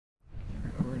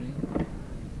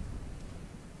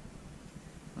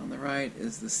right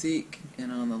is the Seek,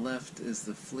 and on the left is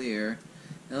the FLIR.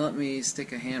 Now let me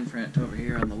stick a handprint over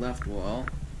here on the left wall.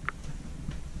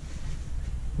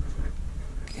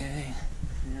 Okay,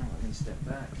 now let me step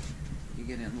back. You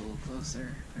get in a little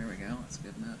closer. There we go, that's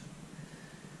good enough.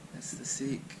 That's the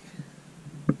Seek.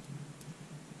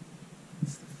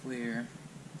 That's the FLIR.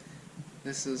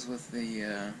 This is with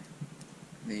the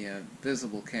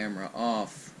visible camera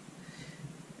off,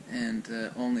 and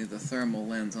only the thermal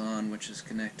lens on, which is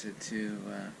connected to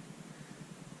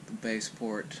the base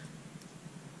port.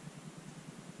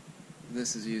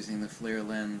 This is using the FLIR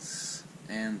lens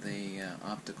and the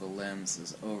optical lens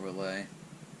as overlay.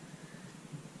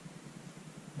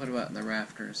 What about in the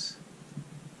rafters?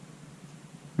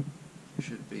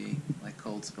 Should be like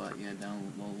cold spot, yeah,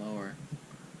 down a little lower.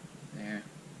 There.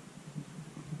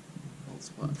 Cold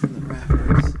spot for the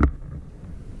rafters.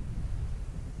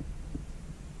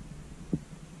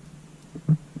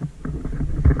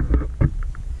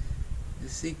 The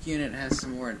Seek unit has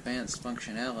some more advanced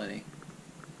functionality.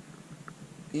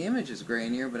 The image is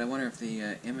grainier, but I wonder if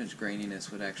the image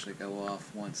graininess would actually go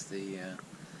off once the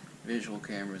visual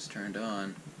camera is turned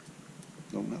on.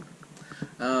 Don't know.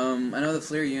 I know the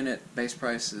FLIR unit base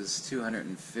price is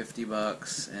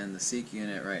 $250, and the Seek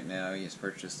unit right now, you just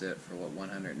purchased it for what,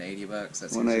 $180?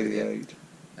 That's $188.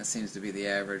 That seems to be the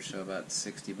average, so about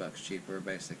 $60 cheaper,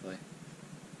 basically.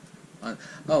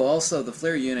 Oh, also the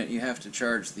FLIR unit, you have to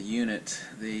charge the unit.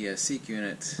 The Seek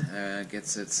unit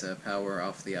gets its power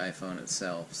off the iPhone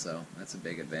itself, so that's a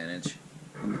big advantage.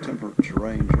 And the temperature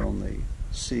range on the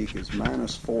Seek is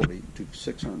 -40 to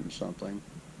 600 and something.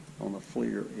 On the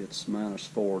FLIR, it's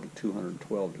 -4 to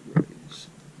 212 degrees.